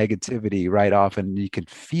and that negativity right off. And you can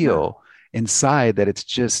feel inside that it's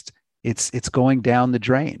just, it's going down the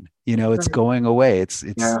drain, it's going away. It's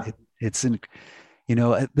in,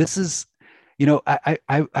 this is,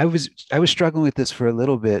 I was struggling with this for a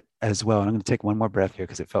little bit as well. And I'm going to take one more breath here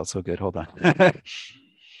because it felt so good. Hold on.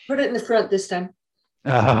 Put it in the front this time.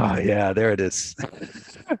 Oh yeah, there it is.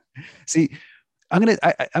 See,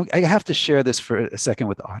 I have to share this for a second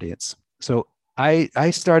with the audience. So I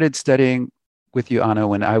started studying with you, Anna,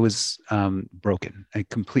 when I was broken,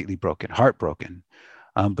 completely broken, heartbroken,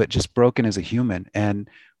 but just broken as a human. And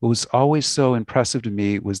what was always so impressive to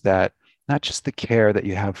me was that not just the care that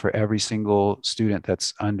you have for every single student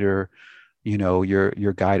that's under,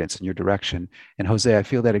 your guidance and your direction. And Jose, I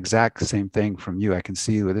feel that exact same thing from you. I can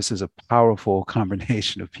see where this is a powerful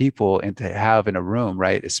combination of people and to have in a room,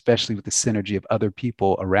 right? Especially with the synergy of other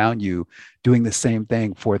people around you doing the same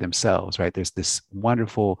thing for themselves, right? There's this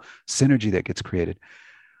wonderful synergy that gets created.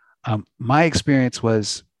 My experience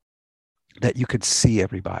was that you could see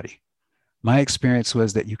everybody. My experience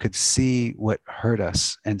was that you could see what hurt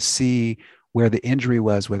us and see where the injury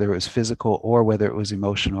was, whether it was physical or whether it was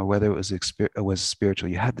emotional or whether it was spiritual.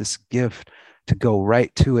 You had this gift to go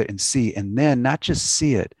right to it and see, and then not just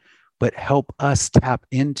see it, but help us tap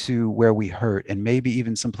into where we hurt and maybe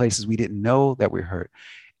even some places we didn't know that we hurt,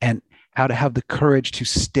 and how to have the courage to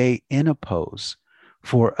stay in a pose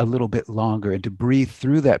for a little bit longer and to breathe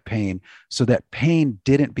through that pain so that pain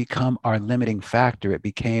didn't become our limiting factor. It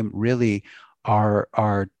became really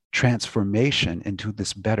our transformation into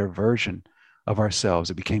this better version of ourselves.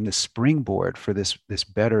 It became the springboard for this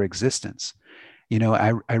better existence.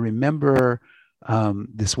 I remember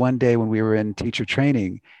this one day when we were in teacher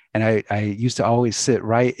training, and I used to always sit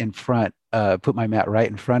right in front, put my mat right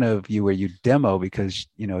in front of you where you demo, because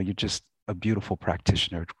you're just a beautiful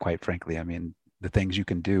practitioner, quite frankly. I mean, the things you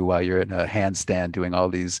can do while you're in a handstand doing all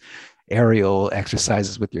these aerial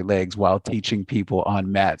exercises with your legs while teaching people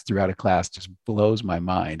on mats throughout a class just blows my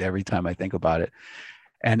mind every time I think about it.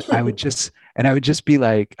 And I would just be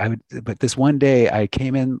like, but this one day I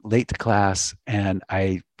came in late to class and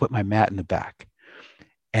I put my mat in the back,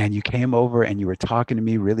 and you came over and you were talking to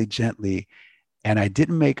me really gently. And I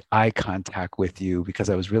didn't make eye contact with you because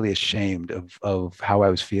I was really ashamed of how I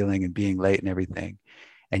was feeling and being late and everything.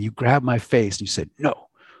 And you grabbed my face and you said, "No,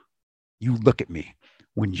 you look at me.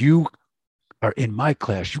 When you are in my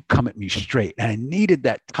class, you come at me straight." And I needed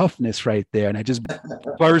that toughness right there. And I just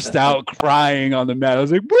burst out crying on the mat. I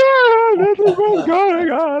was like, "This is what's going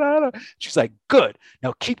on." She's like, "Good.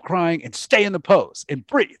 Now keep crying and stay in the pose and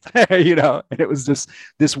breathe." And it was just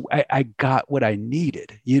this, I got what I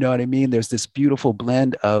needed. You know what I mean? There's this beautiful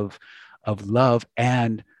blend of love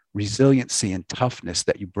and resiliency and toughness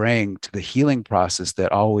that you bring to the healing process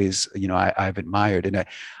that always, I've admired. And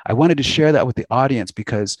I wanted to share that with the audience,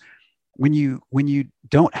 because when you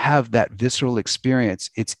don't have that visceral experience,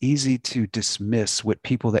 it's easy to dismiss what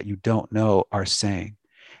people that you don't know are saying.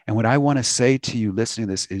 And what I want to say to you listening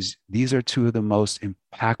to this is, these are two of the most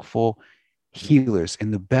impactful healers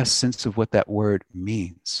in the best sense of what that word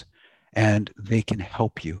means. And they can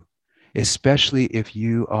help you, especially if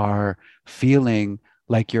you are feeling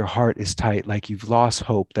like your heart is tight, like you've lost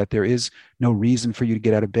hope, that there is no reason for you to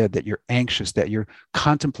get out of bed, that you're anxious, that you're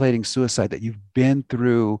contemplating suicide, that you've been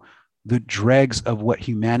through the dregs of what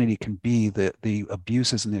humanity can be, the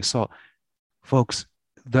abuses and the assault. Folks,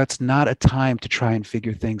 that's not a time to try and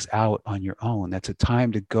figure things out on your own. That's a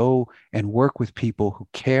time to go and work with people who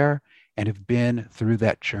care and have been through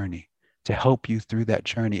that journey, to help you through that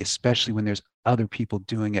journey, especially when there's other people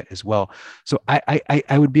doing it as well. So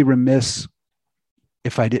I would be remiss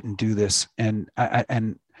if I didn't do this. And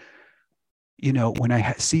when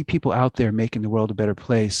I see people out there making the world a better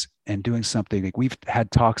place and doing something, like we've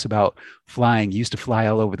had talks about flying. You used to fly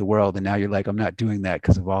all over the world, and now you're like, I'm not doing that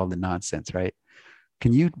because of all the nonsense, right?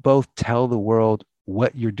 Can you both tell the world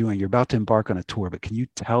what you're doing? You're about to embark on a tour, but can you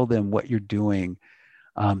tell them what you're doing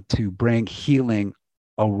to bring healing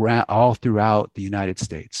around all throughout the United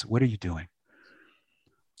States? What are you doing?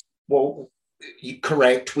 Well, you're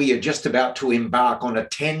correct. We are just about to embark on a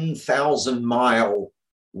 10,000-mile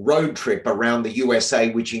road trip around the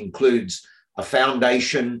USA, which includes a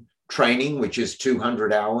foundation training, which is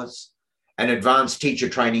 200 hours, an advanced teacher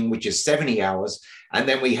training, which is 70 hours. And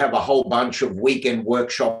then we have a whole bunch of weekend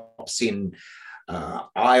workshops in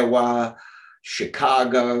Iowa,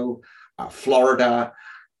 Chicago, Florida.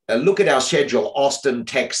 Look at our schedule, Austin,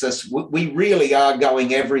 Texas. We really are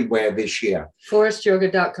going everywhere this year.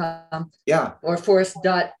 Forestyoga.com. Yeah. Or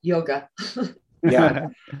forest.yoga. Yeah.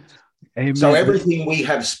 Amen. So everything we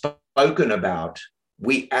have spoken about,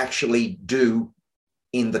 we actually do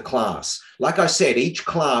in the class. Like I said, each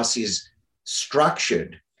class is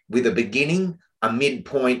structured with a beginning, a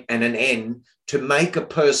midpoint, and an end to make a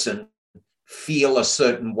person feel a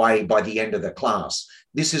certain way by the end of the class.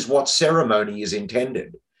 This is what ceremony is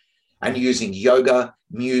intended. And using yoga,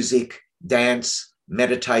 music, dance,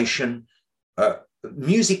 meditation.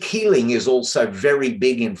 Music healing is also very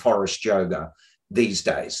big in forest yoga these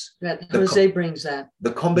days. Jose brings that.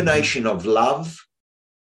 The combination of love,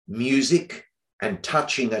 music, and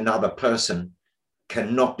touching another person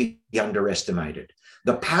cannot be underestimated.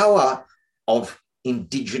 The power of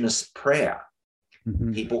indigenous prayer.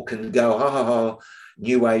 Mm-hmm. People can go, oh,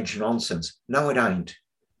 new age nonsense. No, it ain't.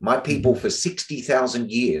 My people for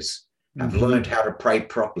 60,000 years have learned how to pray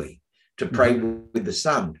properly, to pray with the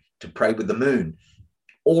sun, to pray with the moon,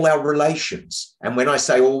 all our relations. And when I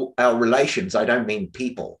say all our relations, I don't mean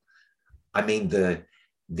people. I mean the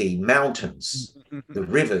mountains, the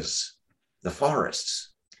rivers, the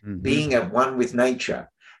forests, being at one with nature.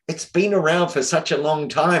 It's been around for such a long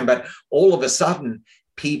time, but all of a sudden,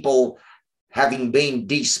 people, having been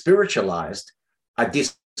despiritualized, are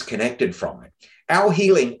disconnected from it. Our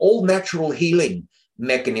healing, all natural healing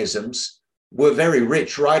mechanisms were very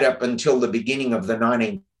rich right up until the beginning of the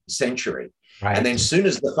 19th century. Right. And then as soon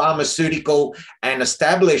as the pharmaceutical and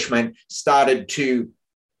establishment started to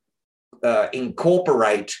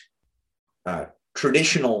incorporate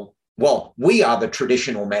traditional, well, we are the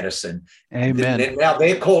traditional medicine. Amen. And now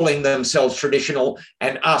they're calling themselves traditional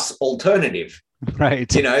and us alternative. Right.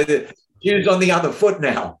 The Jews on the other foot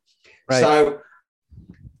now. Right. So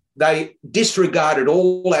they disregarded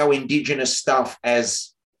all our indigenous stuff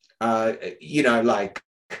as, invalid.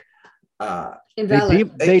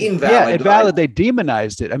 Invalid. They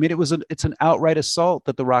demonized it. I mean, it's an outright assault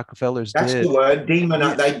that the Rockefellers did. That's the word.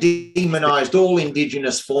 They demonized all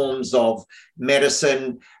indigenous forms of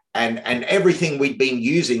medicine and everything we'd been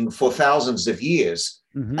using for thousands of years.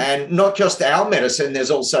 Mm-hmm. And not just our medicine.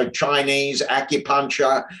 There's also Chinese,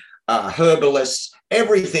 acupuncture, herbalists.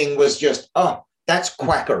 Everything was just, that's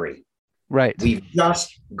quackery. Right. We've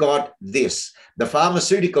just got this. The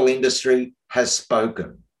pharmaceutical industry has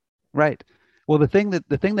spoken. Right. Well, the thing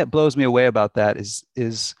that blows me away about that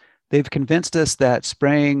is they've convinced us that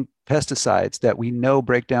spraying pesticides that we know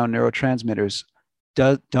break down neurotransmitters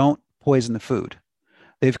don't poison the food.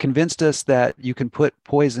 They've convinced us that you can put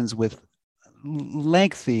poisons with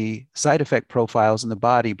lengthy side effect profiles in the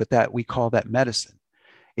body, but that we call that medicine.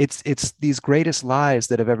 It's these greatest lies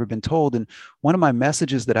that have ever been told. And one of my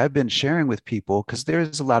messages that I've been sharing with people, because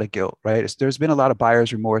there's a lot of guilt, right? There's been a lot of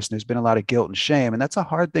buyer's remorse and there's been a lot of guilt and shame, and that's a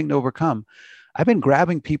hard thing to overcome. I've been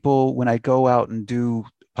grabbing people when I go out and do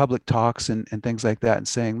public talks and things like that and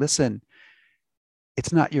saying, listen,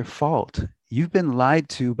 it's not your fault. You've been lied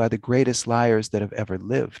to by the greatest liars that have ever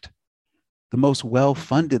lived, the most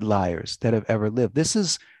well-funded liars that have ever lived. This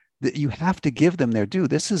is that you have to give them their due.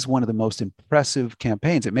 This is one of the most impressive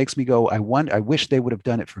campaigns. It makes me go, I wish they would have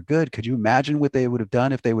done it for good. Could you imagine what they would have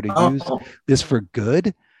done if they would have used this for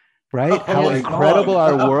good? Right? How incredible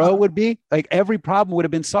our world would be. Like every problem would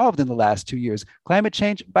have been solved in the last 2 years. Climate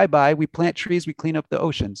change, bye-bye. We plant trees, we clean up the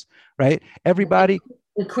oceans, right? Everybody.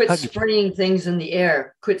 And quit spraying things in the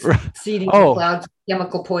air. Quit seeding the clouds with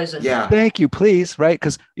chemical poison. Yeah. Thank you, please. Right?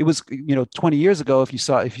 Because it was, 20 years ago, if you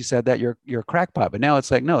said that, you're a crackpot. But now it's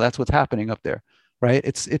like, no, that's what's happening up there. Right?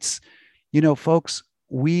 It's folks,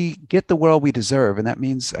 we get the world we deserve. And that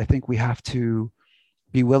means I think we have to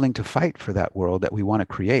be willing to fight for that world that we want to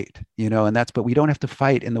create, but we don't have to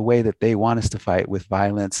fight in the way that they want us to fight, with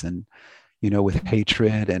violence and, with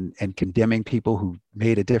hatred and condemning people who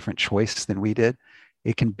made a different choice than we did.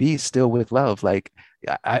 It can be still with love. Like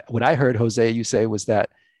what I heard, Jose, you say was that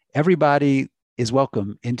everybody is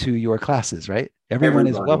welcome into your classes, right? Everyone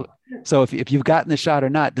is welcome. So if you've gotten the shot or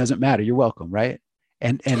not, doesn't matter. You're welcome, right?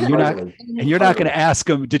 And you're not going to ask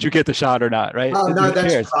them, did you get the shot or not, right? Oh, no,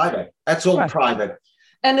 that's private. That's all private.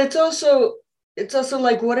 And it's also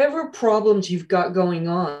like whatever problems you've got going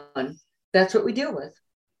on, that's what we deal with.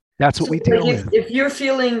 That's what we deal with. If you're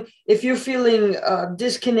feeling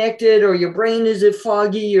disconnected, or your brain is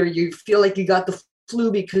foggy, or you feel like you got the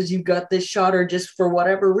flu because you got this shot, or just for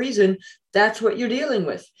whatever reason, that's what you're dealing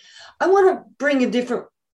with. I want to bring a different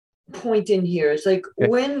point in here. It's like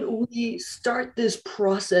when we start this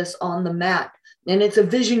process on the mat, and it's a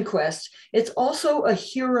vision quest, it's also a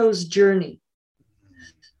hero's journey.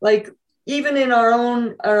 Like even in our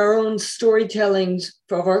own storytellings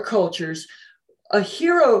of our cultures, a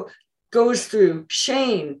hero goes through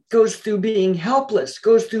shame, goes through being helpless,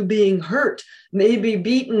 goes through being hurt, maybe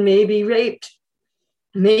beaten, maybe raped,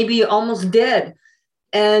 maybe almost dead,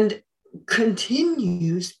 and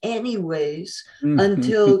continues anyways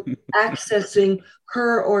until accessing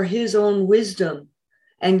her or his own wisdom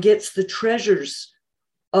and gets the treasures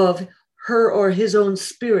of her or his own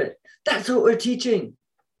spirit. That's what we're teaching.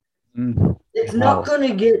 It's not going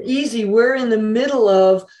to get easy. We're in the middle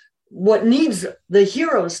of what needs the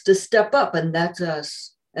heroes to step up, and that's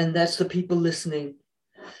us, and that's the people listening.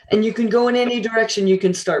 And you can go in any direction. You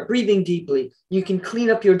can start breathing deeply. You can clean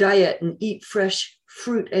up your diet and eat fresh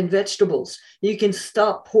fruit and vegetables. You can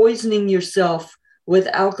stop poisoning yourself with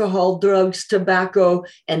alcohol, drugs, tobacco,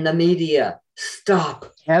 and the media.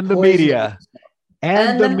 Stop. And the media.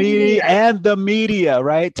 And the media,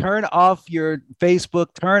 right? Turn off your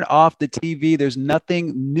Facebook, turn off the TV. There's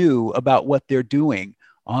nothing new about what they're doing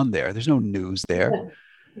on there. There's no news there.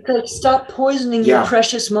 Because stop poisoning your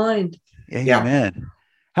precious mind. Amen.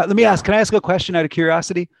 Let me ask, can I ask a question out of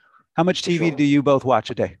curiosity? How much TV do you both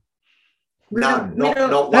watch a day? None,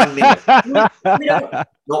 not 1 minute.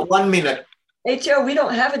 Not 1 minute. HL, we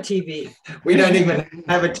don't have a TV. We don't even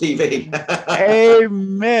have a TV.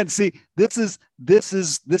 Amen. See, this is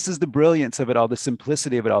the brilliance of it all, the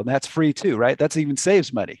simplicity of it all. And that's free too, right? That's even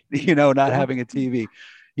saves money, not having a TV.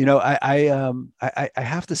 I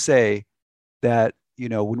have to say that,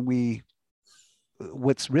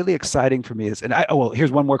 what's really exciting for me is,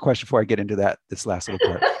 here's one more question before I get into this last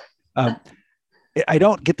little part. I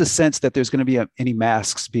don't get the sense that there's going to be any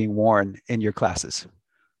masks being worn in your classes.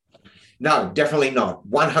 No, definitely not.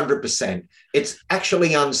 100%. It's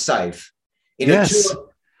actually unsafe. In a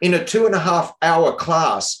 2.5 hour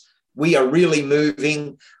class, we are really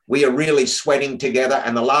moving. We are really sweating together.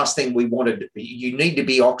 And the last thing we wanted, you need to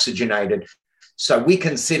be oxygenated. So we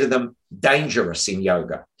consider them dangerous in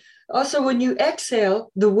yoga. Also, when you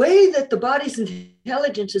exhale, the way that the body's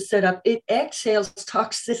intelligence is set up, it exhales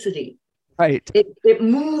toxicity. Right. It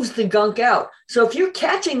moves the gunk out. So if you're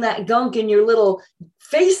catching that gunk in your little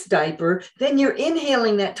face diaper, then you're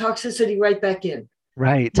inhaling that toxicity right back in.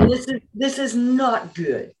 Right. And this is not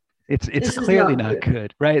good. It's clearly not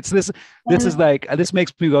good. Right. So this is like, this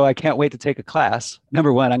makes me go, I can't wait to take a class.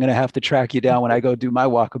 Number one, I'm going to have to track you down when I go do my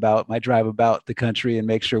walkabout, my drive about the country, and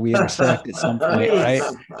make sure we intersect at some point.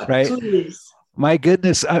 Right. Please. My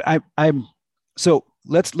goodness. So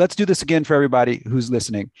let's do this again for everybody who's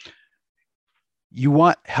listening. You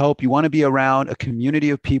want help. You want to be around a community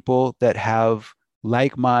of people that have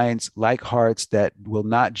like minds, like hearts, that will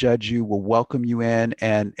not judge you, will welcome you in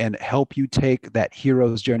and help you take that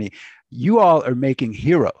hero's journey. You all are making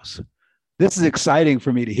heroes. This is exciting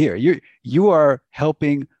for me to hear. You are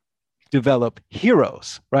helping develop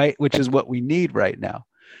heroes, right? Which is what we need right now.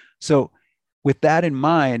 So with that in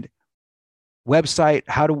mind, website,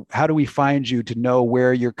 how do we find you to know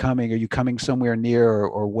where you're coming? Are you coming somewhere near,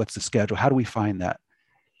 or what's the schedule? How do we find that?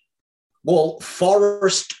 Well,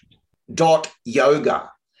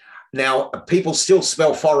 forest.yoga. Now, people still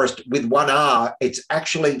spell forest with one R. It's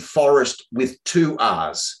actually forest with two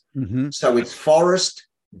R's. Mm-hmm. So it's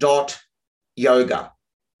forest.yoga.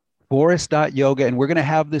 Forest.yoga. And we're going to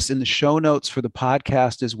have this in the show notes for the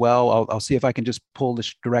podcast as well. I'll see if I can just pull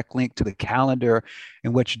this direct link to the calendar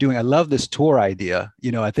and what you're doing. I love this tour idea.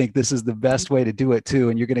 I think this is the best way to do it too.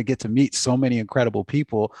 And you're going to get to meet so many incredible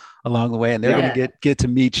people along the way, and they're going to get to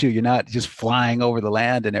meet you. You're not just flying over the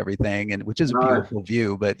land and everything, and which is a beautiful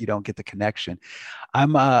view, but you don't get the connection.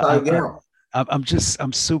 I'm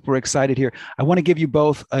super excited here. I want to give you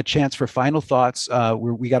both a chance for final thoughts.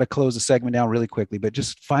 We got to close the segment down really quickly, but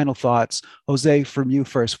just final thoughts. Jose, from you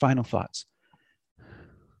first, final thoughts.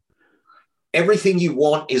 Everything you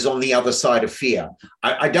want is on the other side of fear.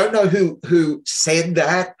 I don't know who said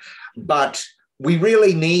that, but we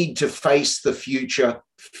really need to face the future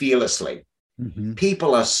fearlessly. Mm-hmm.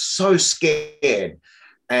 People are so scared,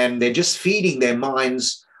 and they're just feeding their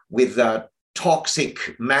minds with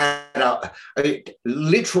toxic matter,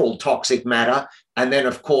 literal toxic matter. And then,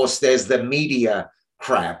 of course, there's the media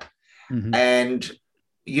crap. Mm-hmm. And,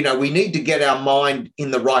 we need to get our mind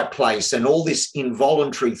in the right place. And all this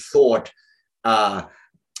involuntary thought and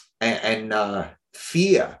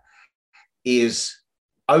fear is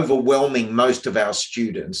overwhelming most of our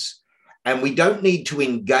students. And we don't need to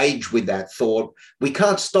engage with that thought. We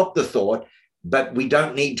can't stop the thought, but we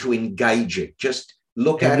don't need to engage it. Just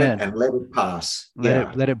look at it and let it pass.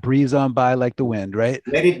 Let it breeze on by like the wind, right?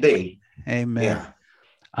 Let it be. Amen. Yeah.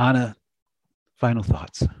 Anna, final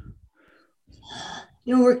thoughts.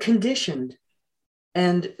 We're conditioned.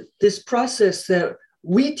 And this process that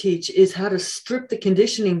we teach is how to strip the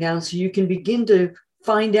conditioning down so you can begin to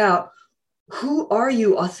find out, who are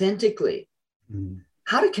you authentically? Mm.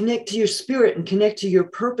 How to connect to your spirit and connect to your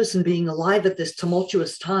purpose and being alive at this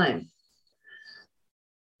tumultuous time.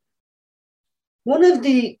 One of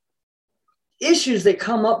the issues that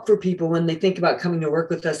come up for people when they think about coming to work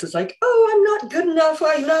with us is like, I'm not good enough.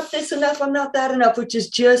 I'm not this enough. I'm not that enough, which is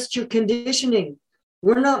just your conditioning.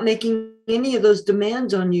 We're not making any of those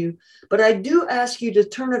demands on you. But I do ask you to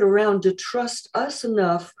turn it around, to trust us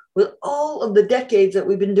enough with all of the decades that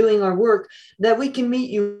we've been doing our work, that we can meet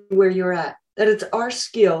you where you're at, that it's our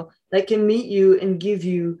skill that can meet you and give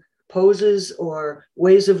you poses or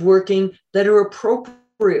ways of working that are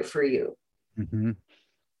appropriate for you. Mm-hmm.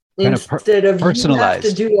 Instead of personalized. You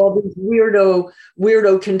have to do all these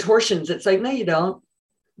weirdo contortions. It's like, no, you don't.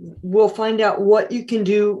 We'll find out what you can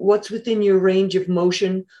do, what's within your range of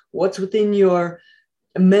motion, what's within your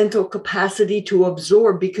mental capacity to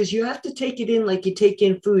absorb, because you have to take it in like you take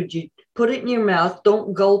in food. You put it in your mouth,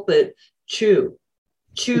 don't gulp it, chew,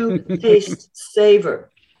 taste, savor,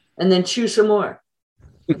 and then chew some more,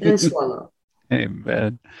 then swallow.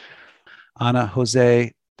 Amen. Anna,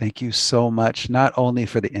 Jose, thank you so much, not only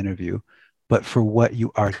for the interview, but for what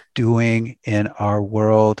you are doing in our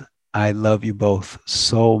world. I love you both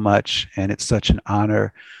so much, and it's such an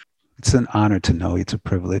honor. It's an honor to know you. It's a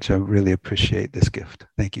privilege. I really appreciate this gift.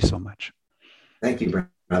 Thank you so much. Thank you,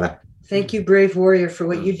 brother. Thank you, brave warrior, for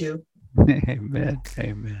what you do. Amen.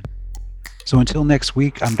 Amen. So until next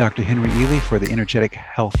week, I'm Dr. Henry Ealy for the Energetic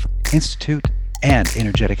Health Institute and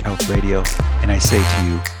Energetic Health Radio, and I say to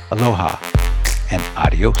you, aloha and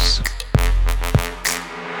adios.